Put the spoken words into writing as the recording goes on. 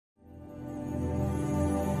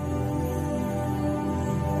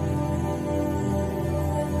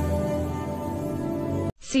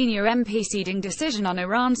senior MP ceding decision on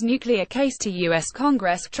Iran's nuclear case to U.S.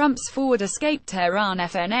 Congress. Trump's forward escaped Tehran.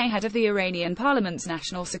 FNA head of the Iranian Parliament's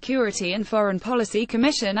National Security and Foreign Policy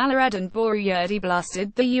Commission Alaeddin Bouruyerdi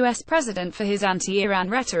blasted the U.S. president for his anti-Iran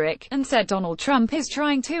rhetoric, and said Donald Trump is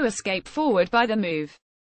trying to escape forward by the move.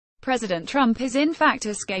 President Trump is in fact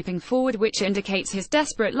escaping forward, which indicates his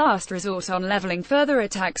desperate last resort on leveling further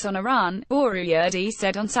attacks on Iran, Bouruyerdi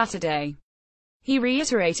said on Saturday. He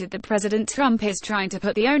reiterated that President Trump is trying to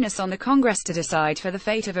put the onus on the Congress to decide for the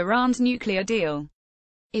fate of Iran's nuclear deal.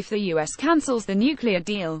 If the U.S. cancels the nuclear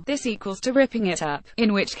deal, this equals to ripping it up,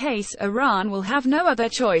 in which case, Iran will have no other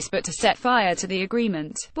choice but to set fire to the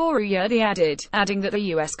agreement, Bouruyerdi added, adding that the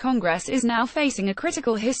U.S. Congress is now facing a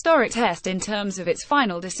critical historic test in terms of its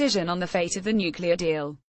final decision on the fate of the nuclear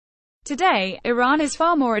deal. Today, Iran is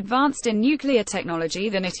far more advanced in nuclear technology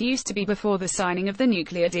than it used to be before the signing of the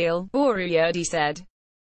nuclear deal, Bouruyerdi said.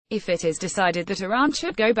 If it is decided that Iran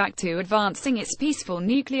should go back to advancing its peaceful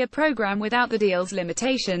nuclear program without the deal's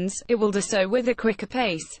limitations, it will do so with a quicker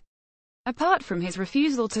pace. Apart from his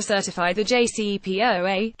refusal to certify the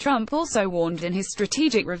JCPOA, Trump also warned in his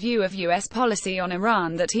strategic review of U.S. policy on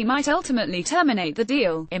Iran that he might ultimately terminate the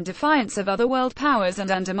deal, in defiance of other world powers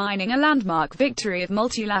and undermining a landmark victory of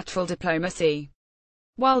multilateral diplomacy.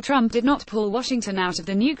 While Trump did not pull Washington out of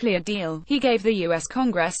the nuclear deal, he gave the U.S.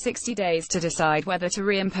 Congress 60 days to decide whether to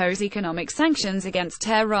reimpose economic sanctions against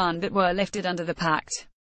Tehran that were lifted under the pact.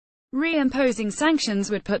 Reimposing sanctions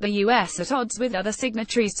would put the U.S. at odds with other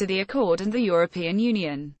signatories to the accord and the European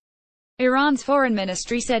Union. Iran's foreign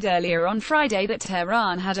ministry said earlier on Friday that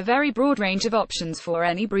Tehran had a very broad range of options for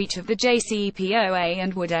any breach of the JCPOA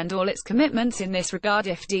and would end all its commitments in this regard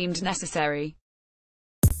if deemed necessary.